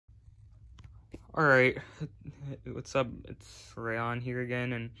Alright, what's up? It's Rayon here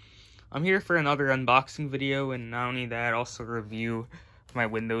again, and I'm here for another unboxing video, and not only that, also review my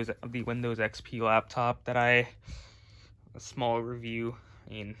Windows XP laptop a small review.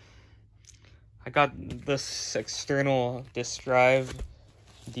 I mean, I got this external disk drive,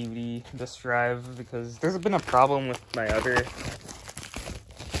 DVD disk drive, because there's been a problem with my other,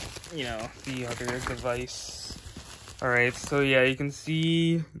 the other device. Alright, so yeah, you can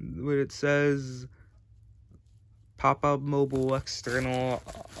see what it says. Pop-up mobile external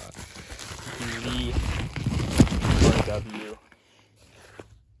DVD W.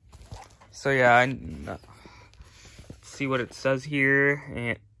 So yeah, let's see what it says here.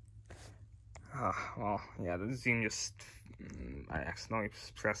 And well, yeah, the Zoom I accidentally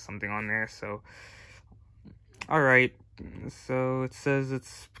pressed something on there. So alright, so it says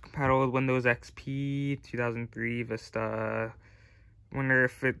it's compatible with Windows XP 2003 Vista. Wonder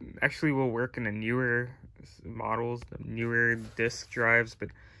if it actually will work in the newer models, the newer disk drives. But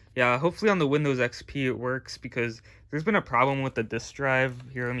yeah, hopefully on the Windows XP it works, because there's been a problem with the disk drive.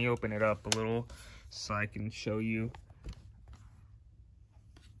 Here, let me open it up a little so I can show you.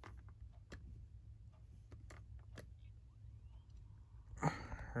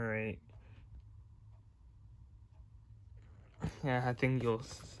 Alright. Yeah, I think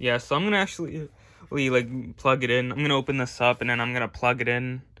yeah, so I'm gonna actually like plug it in. I'm gonna open this up, and then I'm gonna plug it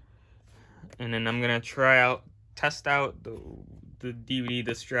in, and then I'm gonna test out the DVD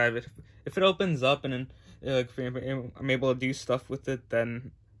disk drive. If it opens up and then if I'm able to do stuff with it,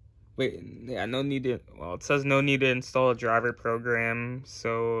 then it says no need to install a driver program.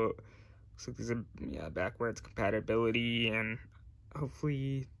 So looks like there's backwards compatibility, and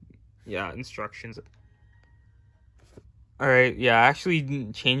hopefully instructions. Alright, yeah, I actually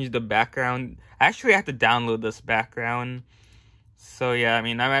changed the background. I actually have to download this background. So yeah, I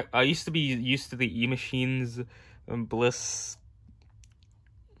mean, I used to be used to the eMachines Bliss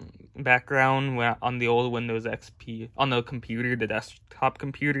background on the old Windows XP, on the computer, the desktop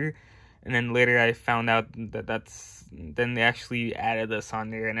computer. And then later I found out that then they actually added this on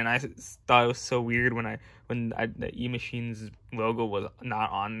there. And then I thought it was so weird when the eMachines logo was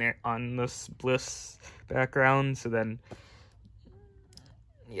not on there, on this Bliss background. So then,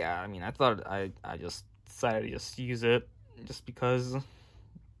 yeah, I mean, I thought I just decided to just use it just because of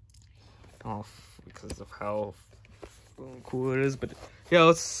how cool it is. But yeah,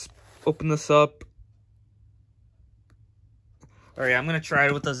 let's open this up. Alright, I'm gonna try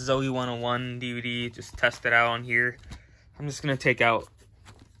it with the Zoe 101 DVD, just test it out on here. I'm just gonna take out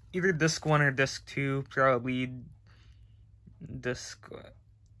either disc 1 or disc 2, probably disc,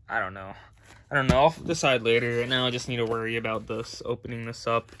 I don't know, I'll decide later. Right now I just need to worry about opening this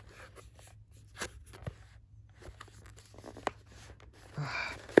up.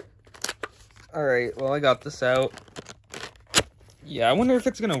 Alright, well, I got this out. Yeah, I wonder if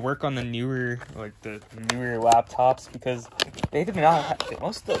it's gonna work on the newer laptops, because they did not have,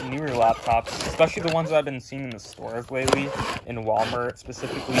 most of the newer laptops, especially the ones that I've been seeing in the stores lately, in Walmart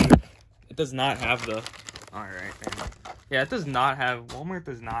specifically, it does not have the, alright, yeah, Walmart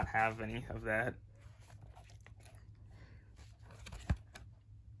does not have any of that.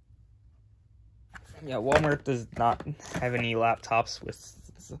 Yeah, Walmart does not have any laptops with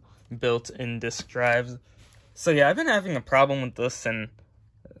built-in disk drives. So yeah, I've been having a problem with this, and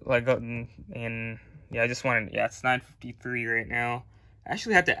yeah, I just wanted, yeah, it's 9:53 right now. I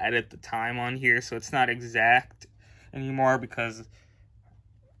actually had to edit the time on here, so it's not exact anymore, because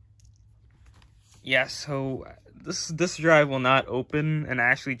yeah, so this drive will not open, and I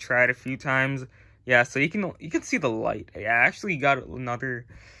actually tried a few times. Yeah, so you can see the light. Yeah, I actually got another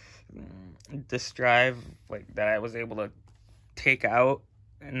disk drive that I was able to take out,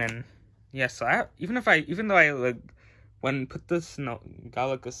 and then yeah, so even though I went and put this,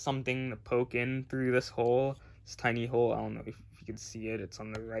 got something to poke in through this hole, this tiny hole. I don't know if you can see it. It's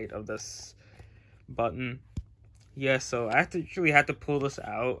on the right of this button. Yeah, so I actually had to pull this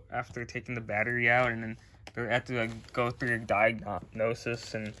out after taking the battery out, and then I had to go through a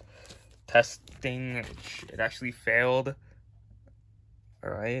diagnosis and testing. It actually failed.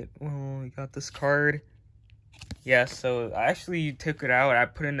 Alright, well, we got this card. Yeah, so I actually took it out. I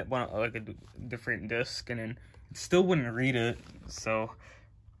put in a different disc, and then it still wouldn't read it. So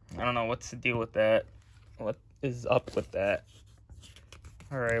I don't know what's the deal with that. What is up with that?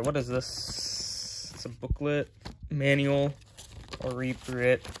 Alright, what is this? It's a booklet, manual. I'll read through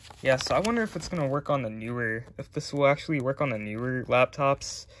it. Yeah, so I wonder if it's gonna work on if this will actually work on the newer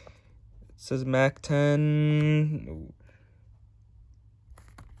laptops. It says Mac 10.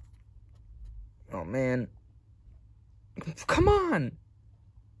 Oh man. Come on!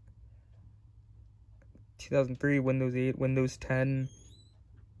 2003, Windows 8, Windows 10.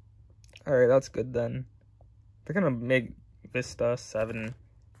 Alright, that's good then. They're gonna make Vista 7.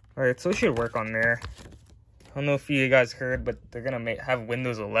 Alright, so it should work on there. I don't know if you guys heard, but they're gonna have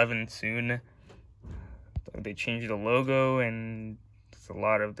Windows 11 soon. They changed the logo and there's a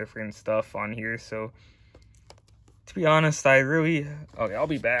lot of different stuff on here, so to be honest, okay, I'll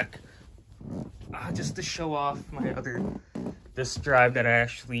be back. Just to show off my other disk drive that I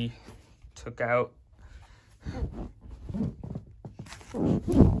actually took out.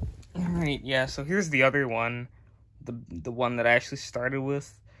 Alright, yeah, so here's the other one, the one that I actually started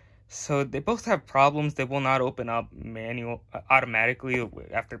with. So they both have problems. They will not open up automatically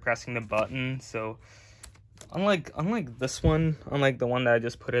after pressing the button. So unlike this one, unlike the one that I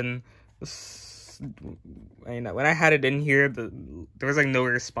just put in, when I had it in here, there was like no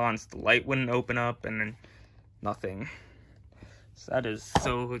response. The light wouldn't open up, and then nothing. So that is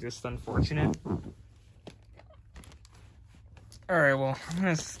so just unfortunate. Alright, well, I'm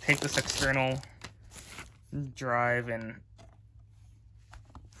gonna take this external drive and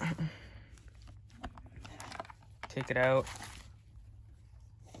take it out.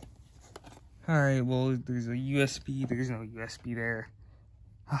 Alright, well, there's a USB. There's no USB there.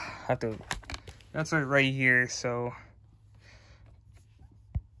 That's right here, so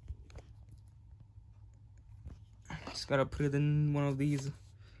just gotta put it in one of these.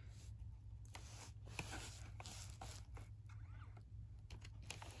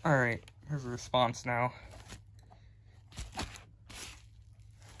 Alright, here's a response now.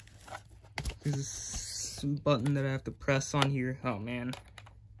 There's this button that I have to press on here. Oh man.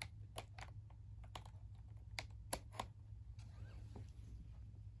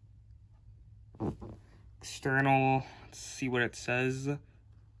 External, let's see what it says.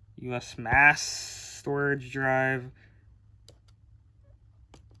 US mass storage drive.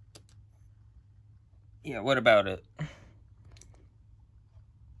 Yeah, what about it?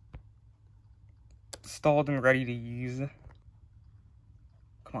 Installed and ready to use.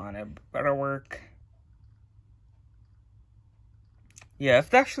 Come on, it better work. Yeah, if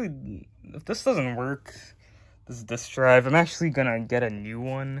this doesn't work, this disk drive, I'm actually gonna get a new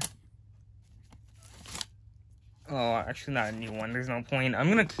one. Oh, actually not a new one, there's no point. I'm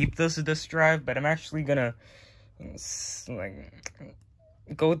gonna keep this disk drive, but I'm actually gonna like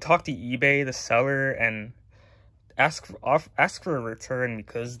go talk to eBay, the seller, and ask for a return,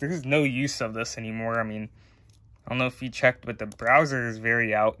 because there's no use of this anymore. I mean, I don't know if you checked, but the browser is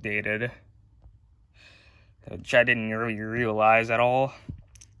very outdated, which I didn't really realize at all.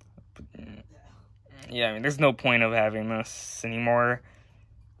 But, yeah, I mean, there's no point of having this anymore.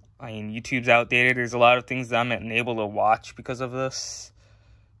 I mean, YouTube's outdated. There's a lot of things that I'm unable to watch because of this.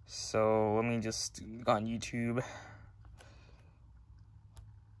 So let me just go on YouTube.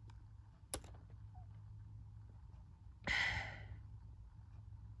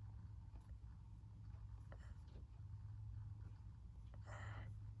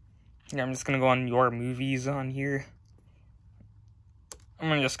 Yeah, I'm just gonna go on Your Movies on here.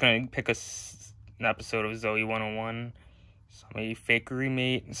 I'm just gonna pick an episode of Zoey 101. Somebody fake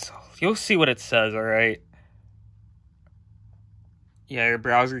roommate. So you'll see what it says, alright? Yeah, your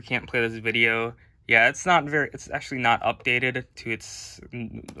browser can't play this video. Yeah, it's actually not updated to its,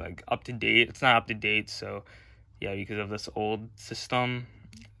 like, up to date. It's not up to date, so, yeah, because of this old system.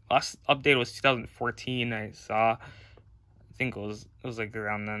 Last update was 2014, I saw. I think it was like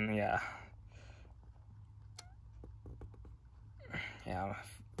around then, yeah. Yeah,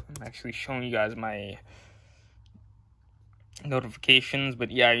 I'm actually showing you guys my notifications,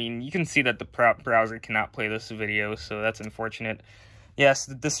 but yeah, I mean, you can see that the browser cannot play this video, so that's unfortunate. Yes,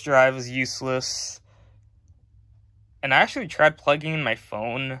 the disk drive is useless. And I actually tried plugging in my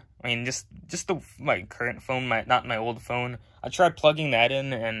phone. I mean, just my current phone, not my old phone. I tried plugging that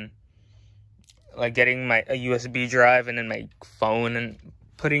in and like getting a USB drive and then my phone and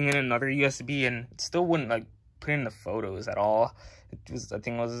putting in another USB, and it still wouldn't like put in the photos at all. I think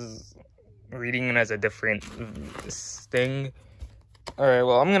it was reading it as a different thing. Alright,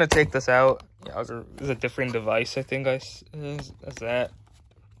 well, I'm gonna take this out. Yeah, it was a different device, I think, as that.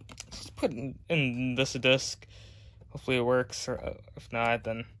 Just put in this disk. Hopefully it works, or if not,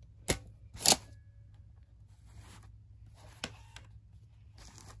 then...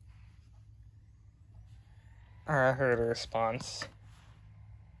 Alright, I heard a response.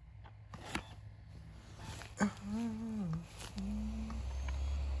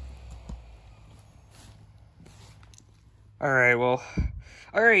 Alright, well...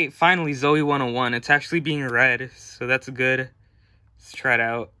 Alright, finally, Zoey 101. It's actually being read, so that's good. Let's try it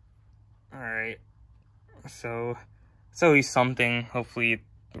out. Alright. So, it's always something. Hopefully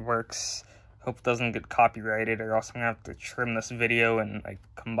it works. Hope it doesn't get copyrighted, or else I'm gonna have to trim this video and like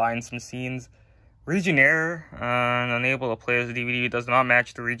combine some scenes. Region error, unable to play as a DVD, does not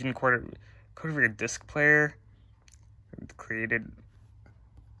match the region code of your disc player created.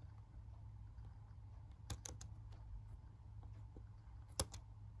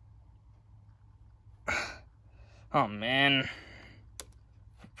 Oh man,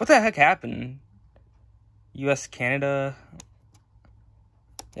 what the heck happened? US, Canada,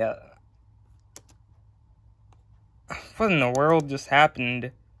 yeah. What in the world just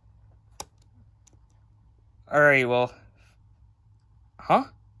happened? Alright, well, huh?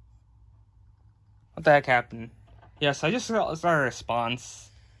 What the heck happened? Yes, I just saw a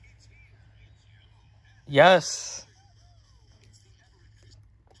response. Yes.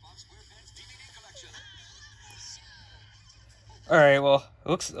 Alright, well,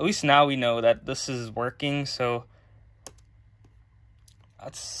 at least now we know that this is working, so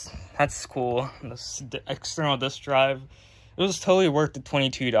that's cool. This external disk drive, it was totally worth the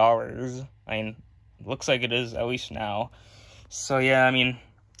 $22. I mean, looks like it is, at least now. So yeah, I mean,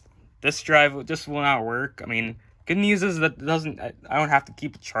 this drive just will not work. I mean, good news is that I don't have to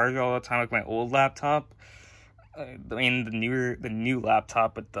keep it charged all the time like my old laptop. I mean, the new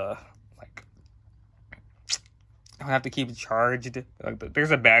laptop with the, like, I don't have to keep it charged. Like,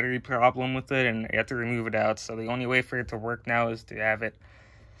 there's a battery problem with it, and you have to remove it out. So the only way for it to work now is to have it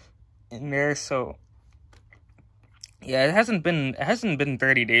in there. So yeah, it hasn't been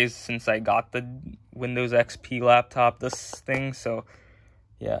 30 days since I got the Windows XP laptop, this thing. So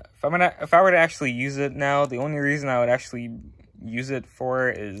yeah, if I were to actually use it now, the only reason I would actually use it for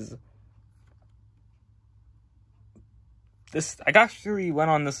is this. I actually went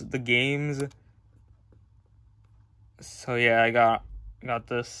on the games. So yeah, I got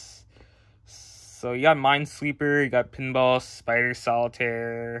this. So you got Minesweeper, you got Pinball, Spider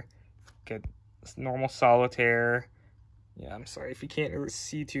Solitaire, get normal Solitaire. Yeah, I'm sorry if you can't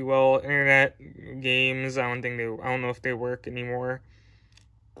see too well. Internet games, I don't know if they work anymore.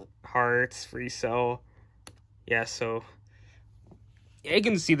 Hearts, Free Cell. Yeah, so yeah, you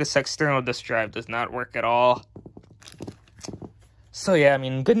can see this external disk drive does not work at all. So yeah, I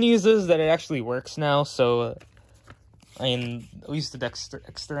mean, good news is that it actually works now. So I mean, at least the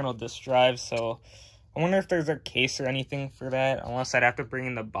external disk drive. So I wonder if there's a case or anything for that, unless I'd have to bring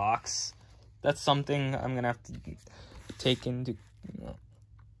in the box. That's something I'm gonna have to take into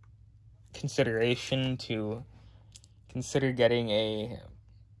consideration to consider getting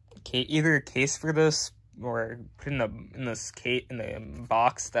either a case for this, or put in the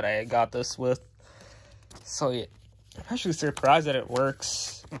box that I got this with. So yeah, I'm actually surprised that it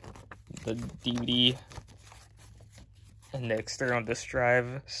works. The DVD and the external disk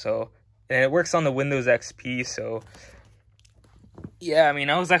drive. So, and it works on the Windows XP. So yeah, I mean,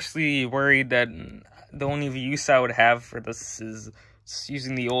 I was actually worried that the only use I would have for this is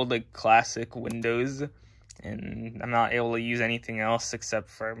using the old, like, classic Windows, and I'm not able to use anything else except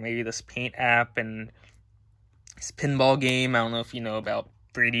for maybe this Paint app and this pinball game. I don't know if you know about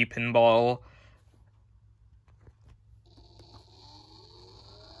 3D pinball.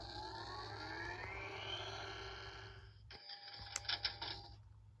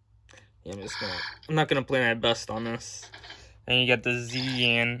 Yeah, I'm not gonna play my best on this. And you got the Z,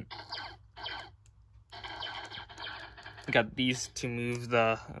 and you got these to move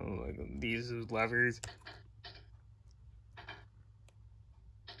these levers.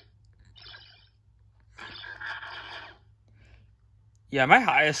 Yeah, my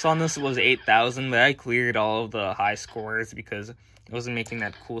highest on this was 8,000, but I cleared all of the high scores because it wasn't making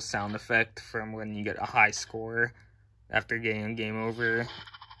that cool sound effect from when you get a high score after getting a game over.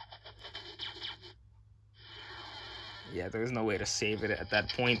 Yeah, there's no way to save it at that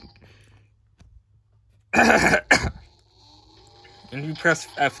point. And if you press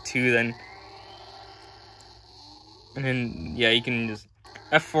F2, then yeah, you can just,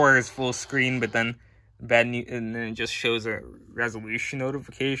 F4 is full screen, but then and then it just shows a resolution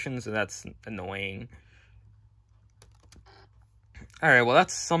notification, so that's annoying. Alright, well,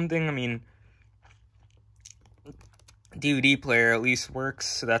 that's something. I mean, DVD player at least works,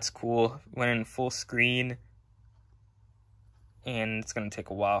 so that's cool. Went in full screen, and it's gonna take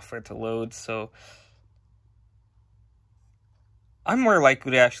a while for it to load, so I'm more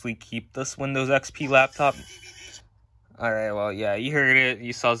likely to actually keep this Windows XP laptop. Alright, well, yeah, you heard it.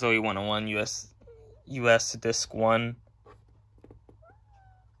 You saw Zoe 101 US Disc 1.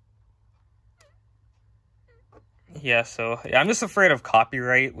 Yeah, so yeah, I'm just afraid of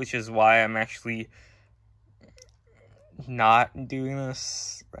copyright, which is why I'm actually not doing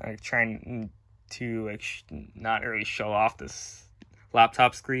this. I'm trying to, like, not really show off this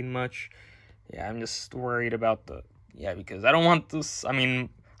laptop screen much. yeah, I'm just worried about because I don't want this. I mean,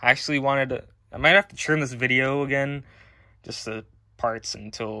 I actually wanted to. I might have to trim this video again, just the parts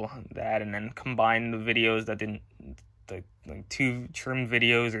until that, and then combine the videos that didn't, like 2 trimmed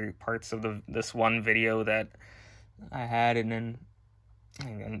videos or parts of this one video that I had, and then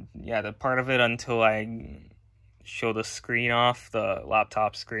yeah, the part of it until I show the screen off, the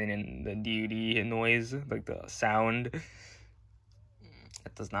laptop screen, and the DUD noise, like the sound.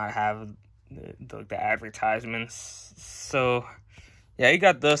 It does not have the advertisements. So yeah, you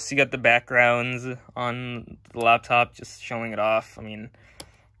got this. You got the backgrounds on the laptop, just showing it off. I mean,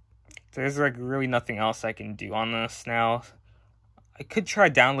 there's like really nothing else I can do on this now. I could try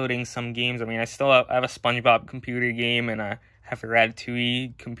downloading some games. I mean, I have a SpongeBob computer game, and I have a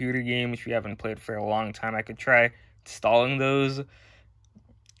Ratatouille computer game, which we haven't played for a long time. I could try installing those.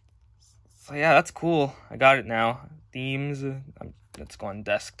 So yeah, that's cool. I got it now. Themes. Let's go on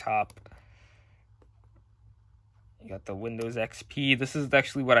desktop. You got the Windows XP. This is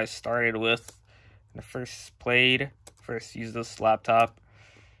actually what I started with when I first used this laptop.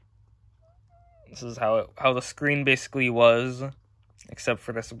 This is how the screen basically was, except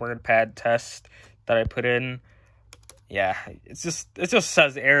for this WordPad test that I put in. Yeah, it just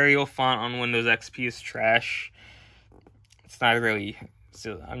says Arial font on Windows XP is trash. It's not really.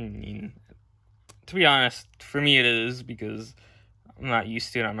 So I mean, to be honest, for me it is, because I'm not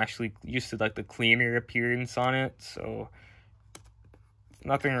used to it. I'm actually used to like the cleaner appearance on it, so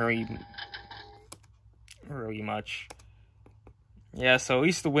nothing really much. Yeah, so at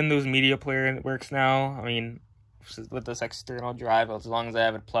least the Windows Media Player works now. I mean, with this external drive, as long as I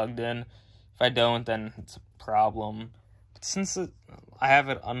have it plugged in. If I don't, then it's a problem. But since I have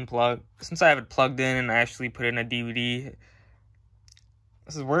it plugged in and I actually put in a DVD,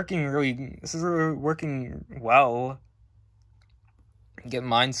 this is working well. Get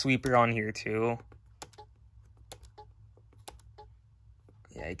Minesweeper on here too.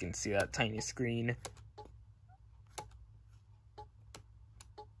 Yeah, you can see that tiny screen.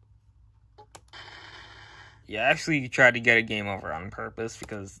 Yeah, I actually tried to get a game over on purpose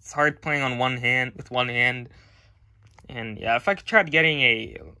because it's hard playing on with one hand. And yeah, if I could try getting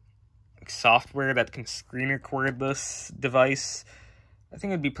a software that can screen record this device, I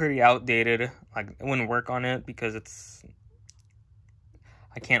think it'd be pretty outdated. Like, it wouldn't work on it because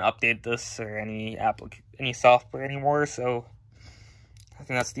I can't update this or any software anymore, so I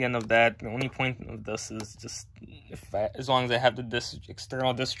think that's the end of that. The only point of this is just as long as I have the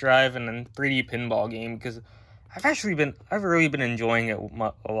external disk drive and then 3D pinball game, because I've really been enjoying it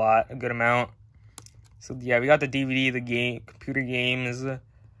a good amount. So yeah, we got the DVD, the computer games.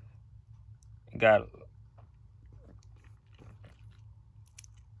 We got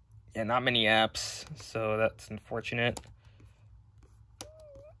not many apps, so that's unfortunate.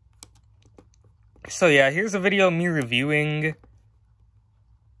 So yeah, here's a video of me reviewing.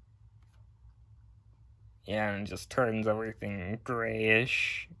 Yeah, and it just turns everything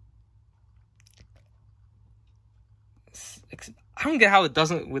grayish. I don't get how it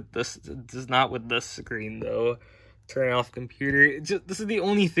doesn't with this. It does not with this screen though. Turn off computer. This is the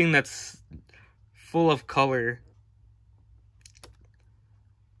only thing that's full of color.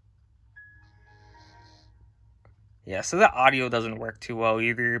 Yeah, so the audio doesn't work too well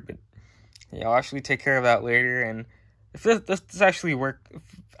either, but yeah, I'll actually take care of that later. And if this actually work, if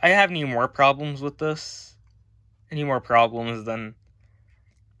I have any more problems with this, then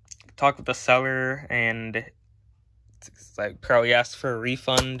talk with the seller and like probably ask for a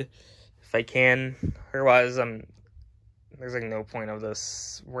refund if I can. Otherwise, there's like no point of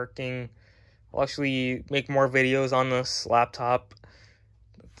this working. I'll actually make more videos on this laptop,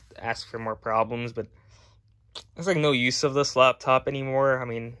 ask for more problems, but there's like no use of this laptop anymore. I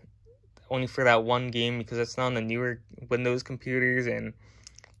mean, only for that one game, because it's not on the newer Windows computers, and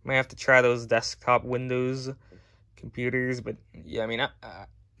I might have to try those desktop Windows computers. But yeah, I mean,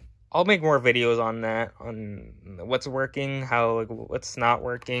 I'll make more videos on that, on what's working, what's not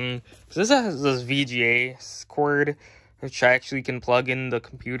working. So this has this VGA cord, which I actually can plug in the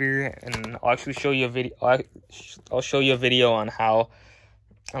computer, and I'll actually show you a video. I'll show you a video on how,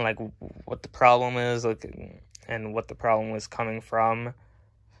 and like what the problem is, and what the problem was coming from.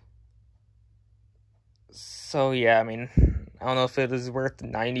 So yeah, I mean, I don't know if it is worth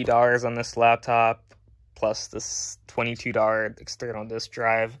 $90 on this laptop plus this $22 external disk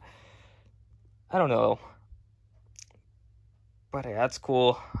drive. I don't know, but hey, that's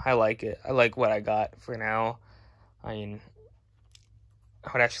cool. I like it. I like what I got for now. I mean,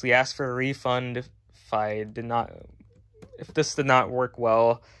 I would actually ask for a refund if this did not work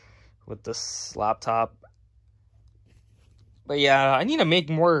well with this laptop. But yeah, I need to make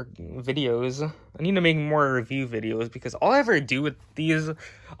more videos. I need to make more review videos because all I ever do with these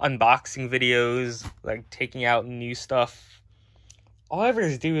unboxing videos, like taking out new stuff, all I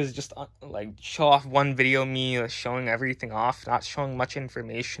ever do is just like show off one video of me like, showing everything off, not showing much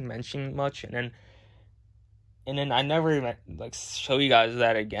information, mentioning much, and then I never like show you guys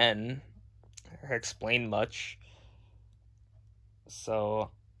that again or explain much.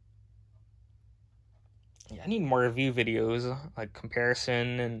 So yeah, I need more review videos, like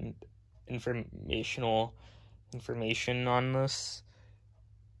comparison and information on this.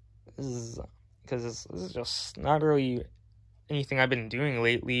 Because this is just not really anything I've been doing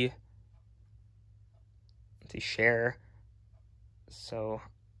lately to share. So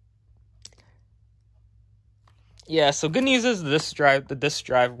yeah, so good news is the disk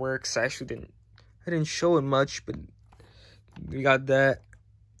drive works. I actually didn't show it much, but we got that.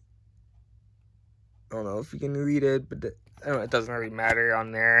 I don't know if you can read it, but it doesn't really matter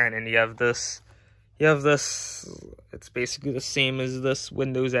on there. And then you have this. It's basically the same as this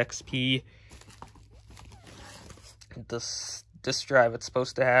Windows XP. This disk drive it's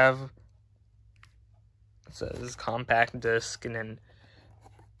supposed to have. It says compact disc, and then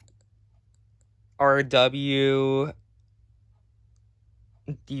RW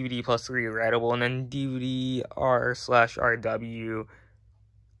DVD plus rewritable, and then DVD/RW.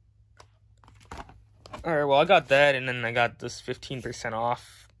 Alright, well, I got that, and then I got this 15%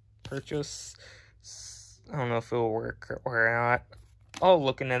 off purchase. I don't know if it'll work or not. I'll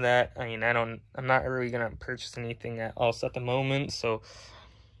look into that. I mean, I'm not really gonna purchase anything else at the moment, so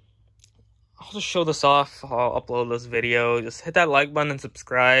I'll just show this off. I'll upload this video. Just hit that like button and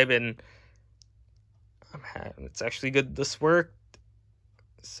subscribe, and it's actually good this worked.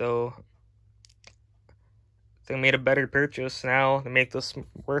 So they made a better purchase now to make this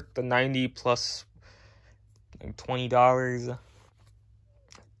worth the $90 plus like $20.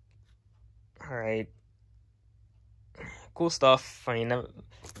 Alright. Cool stuff. I mean, I'm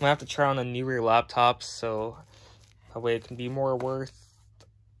gonna have to try on the newer laptops so that way it can be more worth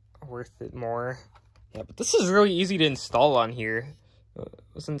it more. Yeah, but this is really easy to install on here. It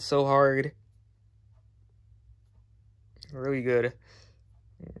wasn't so hard. Really good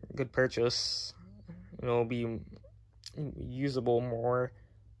purchase. It'll be usable more.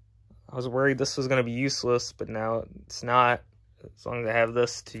 I was worried this was gonna be useless, but now it's not. As long as I have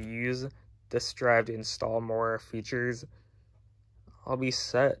this to use this drive to install more features, I'll be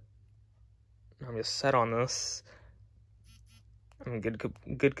set. I'm just set on this. I'm in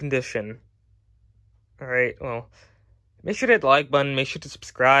good condition. Alright, well, make sure to hit the like button, make sure to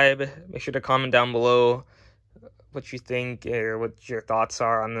subscribe, make sure to comment down below what you think or what your thoughts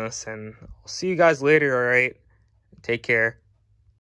are on this, and I'll see you guys later, alright? Take care.